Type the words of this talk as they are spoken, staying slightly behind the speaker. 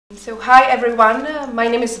So hi everyone, my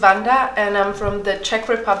name is Vanda and I'm from the Czech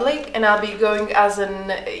Republic, and I'll be going as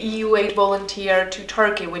an EU aid volunteer to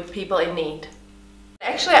Turkey with people in need.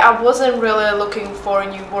 Actually, I wasn't really looking for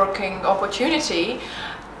a new working opportunity,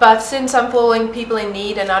 but since I'm following people in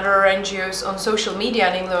need and other NGOs on social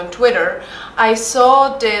media, namely on Twitter, I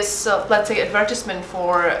saw this, let's say, advertisement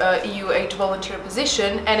for EU aid volunteer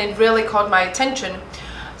position, and it really caught my attention.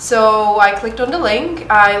 So I clicked on the link,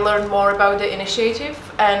 I learned more about the initiative,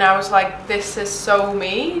 and I was like, this is so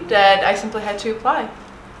me, that I simply had to apply.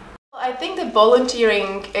 I think that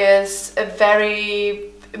volunteering is a very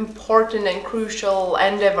important and crucial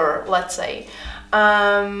endeavor, let's say.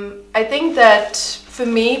 I think that for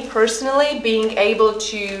me personally, being able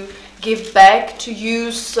to give back, to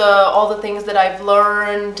use all the things that I've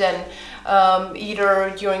learned, and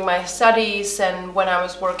either during my studies and when I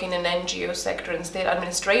was working in NGO sector and state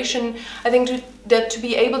administration, I think that to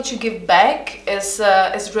be able to give back is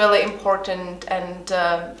really important, and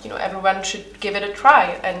everyone should give it a try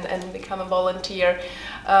and become a volunteer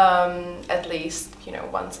at least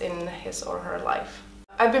once in his or her life.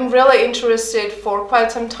 I've been really interested for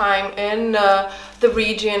quite some time in the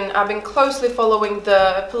region. I've been closely following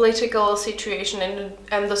the political situation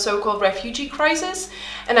and the so-called refugee crisis,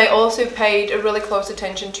 and I also paid a really close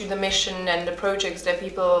attention to the mission and the projects that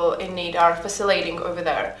people in need are facilitating over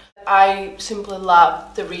there. I simply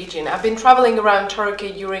love the region. I've been traveling around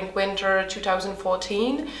Turkey during winter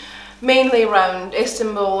 2014, mainly around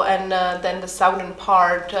Istanbul and then the southern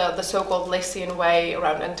part, the so-called Lycian Way,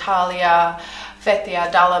 around Antalya,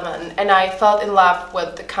 Fethiye, Dalaman, and I fell in love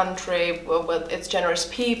with the country, with its generous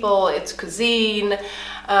people, its cuisine.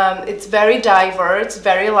 It's very diverse,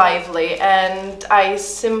 very lively, and I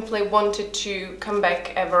simply wanted to come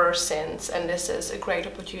back ever since, and this is a great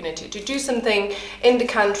opportunity to do something in the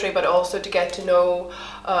country, but also to get to know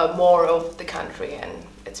more of the country and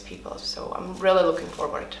its people, so I'm really looking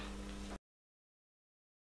forward.